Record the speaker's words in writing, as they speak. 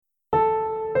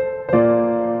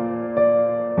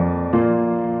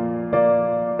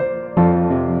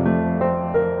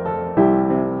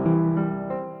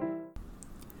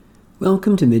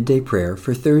Welcome to Midday Prayer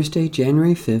for Thursday,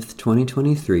 January 5th,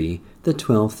 2023, the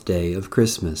 12th day of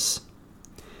Christmas.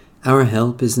 Our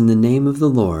help is in the name of the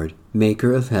Lord,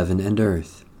 Maker of heaven and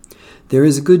earth. There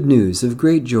is good news of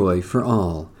great joy for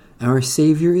all. Our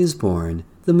Savior is born,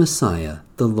 the Messiah,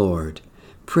 the Lord.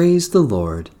 Praise the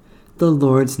Lord. The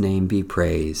Lord's name be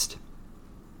praised.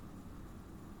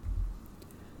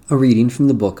 A reading from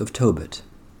the book of Tobit.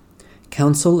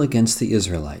 Counsel against the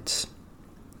Israelites.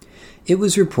 It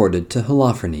was reported to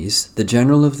Holofernes, the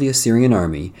general of the Assyrian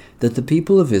army, that the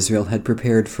people of Israel had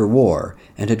prepared for war,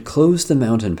 and had closed the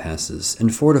mountain passes,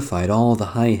 and fortified all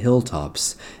the high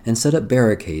hilltops, and set up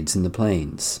barricades in the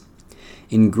plains.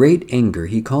 In great anger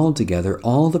he called together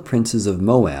all the princes of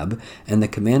Moab, and the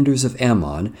commanders of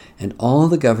Ammon, and all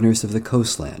the governors of the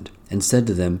coastland, and said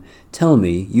to them, "Tell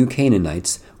me, you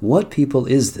Canaanites, what people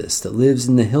is this that lives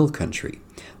in the hill country?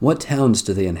 What towns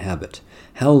do they inhabit?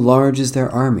 How large is their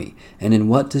army, and in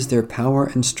what does their power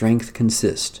and strength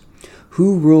consist?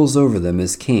 Who rules over them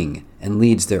as king, and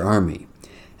leads their army?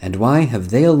 And why have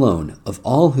they alone, of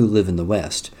all who live in the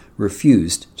west,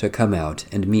 refused to come out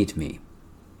and meet me?"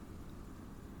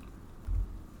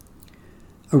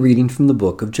 A reading from the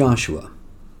book of Joshua.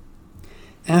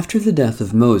 After the death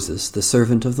of Moses, the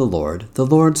servant of the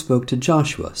Lord spoke to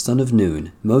Joshua, son of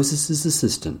Nun, Moses'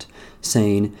 assistant,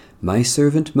 saying, "My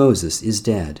servant Moses is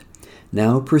dead.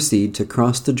 Now proceed to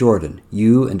cross the Jordan,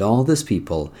 you and all this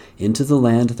people, into the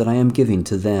land that I am giving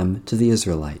to them, to the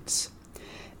Israelites.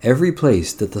 Every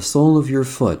place that the sole of your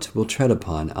foot will tread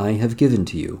upon I have given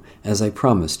to you, as I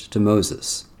promised to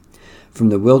Moses. From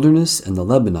the wilderness and the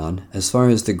Lebanon, as far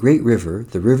as the great river,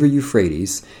 the river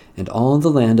Euphrates, and all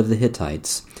the land of the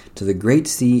Hittites, to the great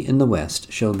sea in the west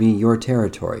shall be your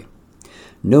territory.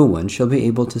 No one shall be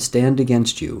able to stand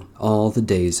against you all the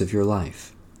days of your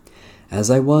life. As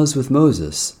I was with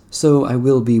Moses, so I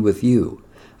will be with you.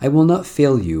 I will not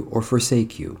fail you or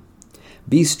forsake you.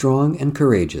 Be strong and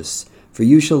courageous, for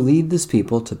you shall lead this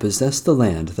people to possess the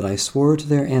land that I swore to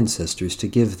their ancestors to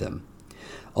give them.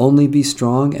 Only be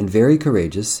strong and very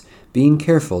courageous, being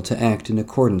careful to act in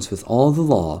accordance with all the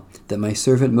law that my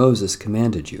servant Moses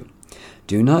commanded you.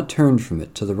 Do not turn from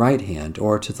it to the right hand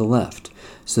or to the left,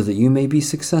 so that you may be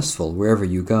successful wherever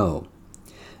you go.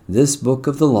 This book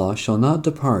of the law shall not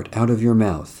depart out of your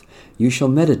mouth. You shall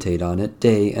meditate on it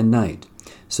day and night,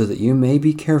 so that you may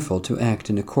be careful to act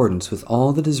in accordance with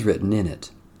all that is written in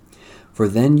it. For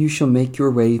then you shall make your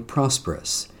way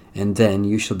prosperous, and then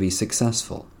you shall be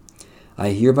successful. I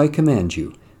hereby command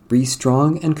you, be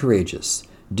strong and courageous.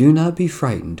 Do not be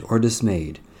frightened or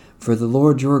dismayed, for the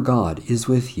Lord your God is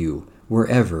with you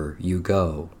wherever you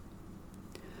go."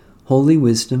 Holy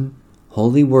Wisdom,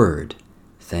 Holy Word,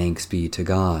 thanks be to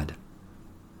God.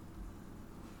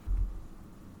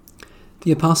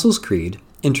 The Apostles' Creed,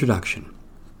 Introduction.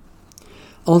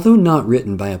 Although not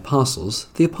written by apostles,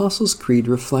 the Apostles' Creed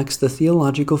reflects the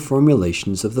theological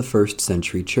formulations of the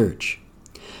first-century church.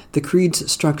 The creed's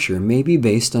structure may be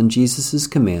based on Jesus'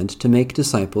 command to make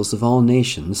disciples of all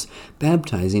nations,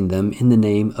 baptizing them in the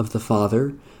name of the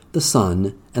Father, the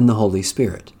Son, and the Holy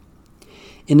Spirit.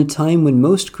 In a time when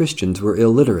most Christians were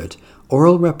illiterate,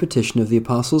 oral repetition of the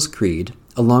Apostles' Creed,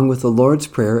 along with the Lord's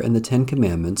Prayer and the Ten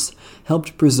Commandments,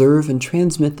 helped preserve and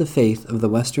transmit the faith of the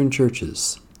Western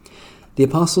churches. The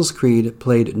Apostles' Creed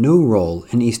played no role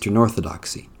in Eastern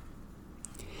Orthodoxy.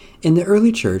 In the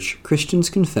early church,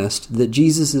 Christians confessed that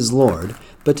Jesus is Lord,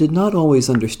 but did not always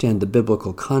understand the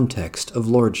biblical context of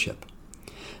lordship.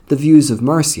 The views of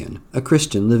Marcion, a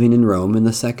Christian living in Rome in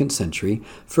the 2nd century,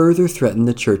 further threatened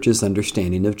the church's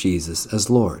understanding of Jesus as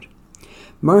Lord.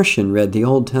 Marcion read the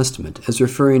Old Testament as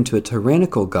referring to a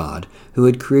tyrannical God who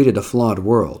had created a flawed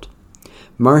world.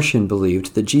 Marcion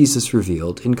believed that Jesus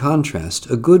revealed, in contrast,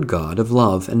 a good God of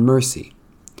love and mercy.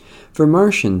 For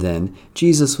Marcion, then,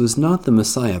 Jesus was not the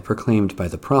Messiah proclaimed by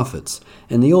the prophets,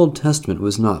 and the Old Testament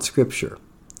was not Scripture.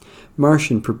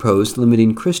 Marcion proposed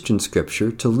limiting Christian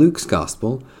Scripture to Luke's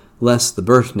Gospel, less the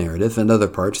birth narrative and other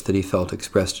parts that he felt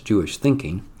expressed Jewish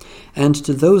thinking, and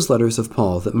to those letters of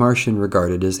Paul that Marcion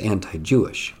regarded as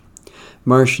anti-Jewish.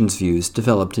 Marcion's views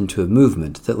developed into a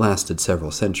movement that lasted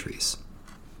several centuries.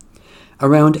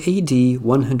 Around AD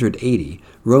 180,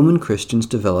 Roman Christians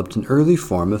developed an early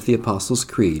form of the Apostles'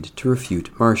 Creed to refute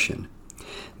Marcion.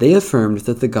 They affirmed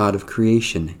that the God of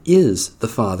creation is the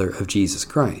Father of Jesus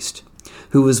Christ,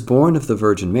 who was born of the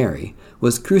Virgin Mary,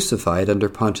 was crucified under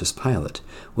Pontius Pilate,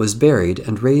 was buried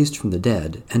and raised from the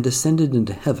dead, and ascended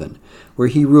into heaven, where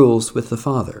he rules with the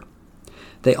Father.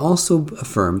 They also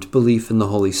affirmed belief in the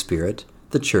Holy Spirit,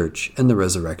 the Church, and the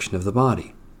resurrection of the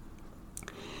body.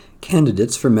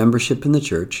 Candidates for membership in the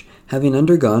Church, having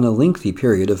undergone a lengthy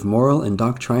period of moral and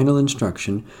doctrinal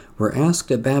instruction, were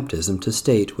asked at baptism to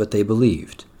state what they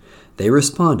believed. They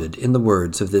responded in the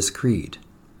words of this creed.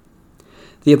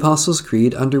 The Apostles'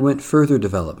 Creed underwent further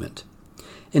development.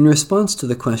 In response to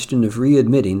the question of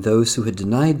readmitting those who had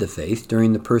denied the faith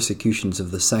during the persecutions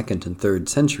of the 2nd and 3rd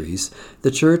centuries,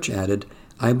 the Church added,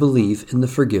 "I believe in the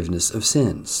forgiveness of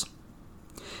sins."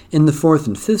 In the 4th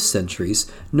and 5th centuries,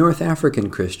 North African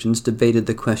Christians debated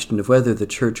the question of whether the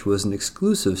Church was an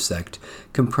exclusive sect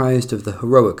comprised of the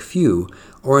heroic few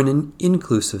or an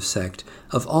inclusive sect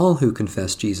of all who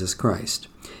confess Jesus Christ,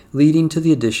 leading to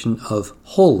the addition of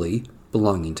holy,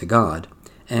 belonging to God,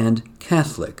 and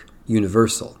Catholic,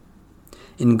 universal.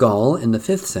 In Gaul, in the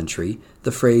 5th century,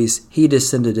 the phrase, "He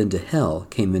descended into hell,"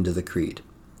 came into the creed.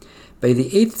 By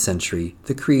the 8th century,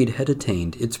 the creed had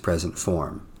attained its present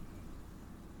form.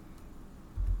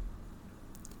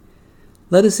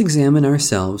 Let us examine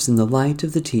ourselves in the light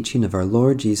of the teaching of our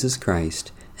Lord Jesus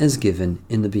Christ as given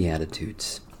in the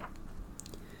Beatitudes.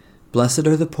 Blessed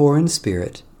are the poor in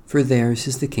spirit, for theirs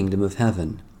is the kingdom of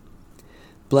heaven.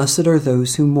 Blessed are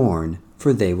those who mourn,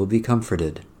 for they will be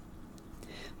comforted.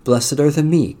 Blessed are the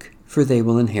meek, for they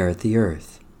will inherit the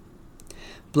earth.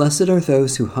 Blessed are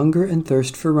those who hunger and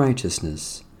thirst for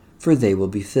righteousness, for they will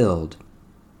be filled.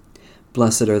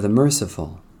 Blessed are the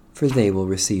merciful, for they will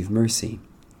receive mercy.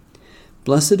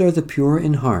 Blessed are the pure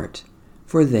in heart,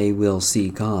 for they will see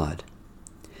God.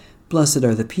 Blessed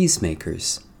are the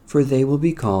peacemakers, for they will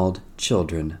be called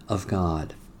children of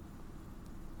God.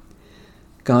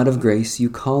 God of grace, you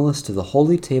call us to the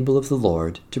holy table of the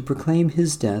Lord to proclaim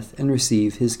his death and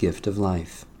receive his gift of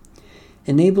life.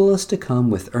 Enable us to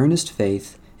come with earnest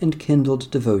faith and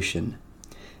kindled devotion.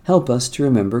 Help us to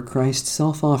remember Christ's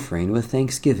self-offering with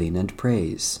thanksgiving and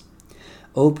praise.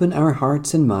 Open our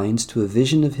hearts and minds to a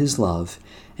vision of his love,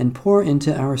 and pour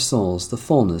into our souls the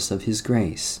fullness of his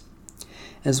grace.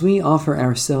 As we offer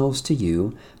ourselves to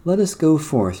you, let us go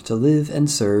forth to live and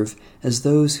serve as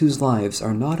those whose lives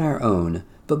are not our own,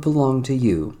 but belong to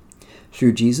you.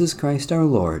 Through Jesus Christ our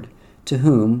Lord, to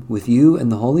whom, with you and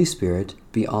the Holy Spirit,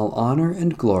 be all honor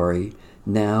and glory,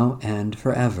 now and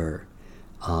forever.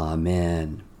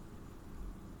 Amen.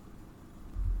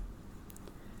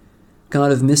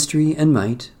 God of mystery and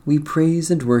might, we praise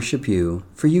and worship you,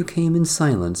 for you came in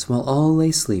silence while all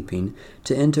lay sleeping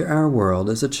to enter our world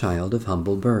as a child of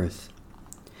humble birth.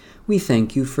 We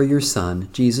thank you for your Son,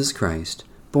 Jesus Christ,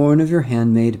 born of your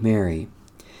handmaid Mary.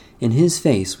 In his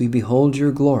face we behold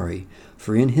your glory,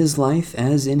 for in his life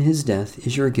as in his death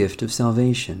is your gift of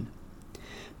salvation.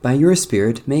 By your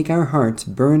Spirit make our hearts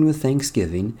burn with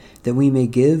thanksgiving, that we may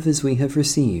give as we have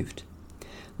received.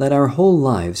 Let our whole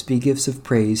lives be gifts of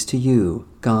praise to you,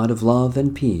 God of love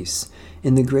and peace,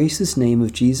 in the gracious name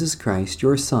of Jesus Christ,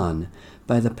 your Son,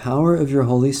 by the power of your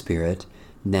Holy Spirit,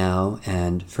 now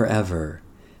and forever.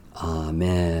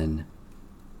 Amen.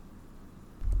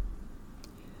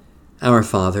 Our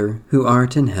Father, who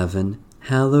art in heaven,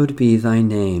 hallowed be thy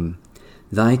name.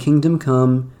 Thy kingdom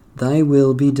come, thy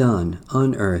will be done,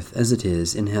 on earth as it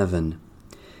is in heaven.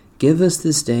 Give us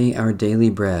this day our daily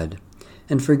bread,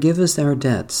 and forgive us our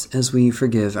debts as we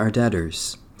forgive our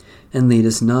debtors. And lead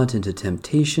us not into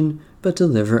temptation, but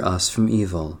deliver us from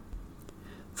evil.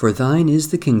 For thine is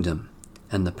the kingdom,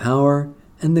 and the power,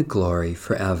 and the glory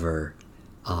forever.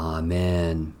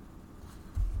 Amen.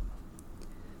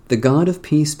 The God of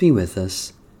peace be with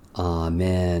us.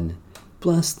 Amen.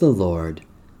 Bless the Lord.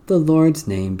 The Lord's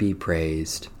name be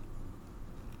praised.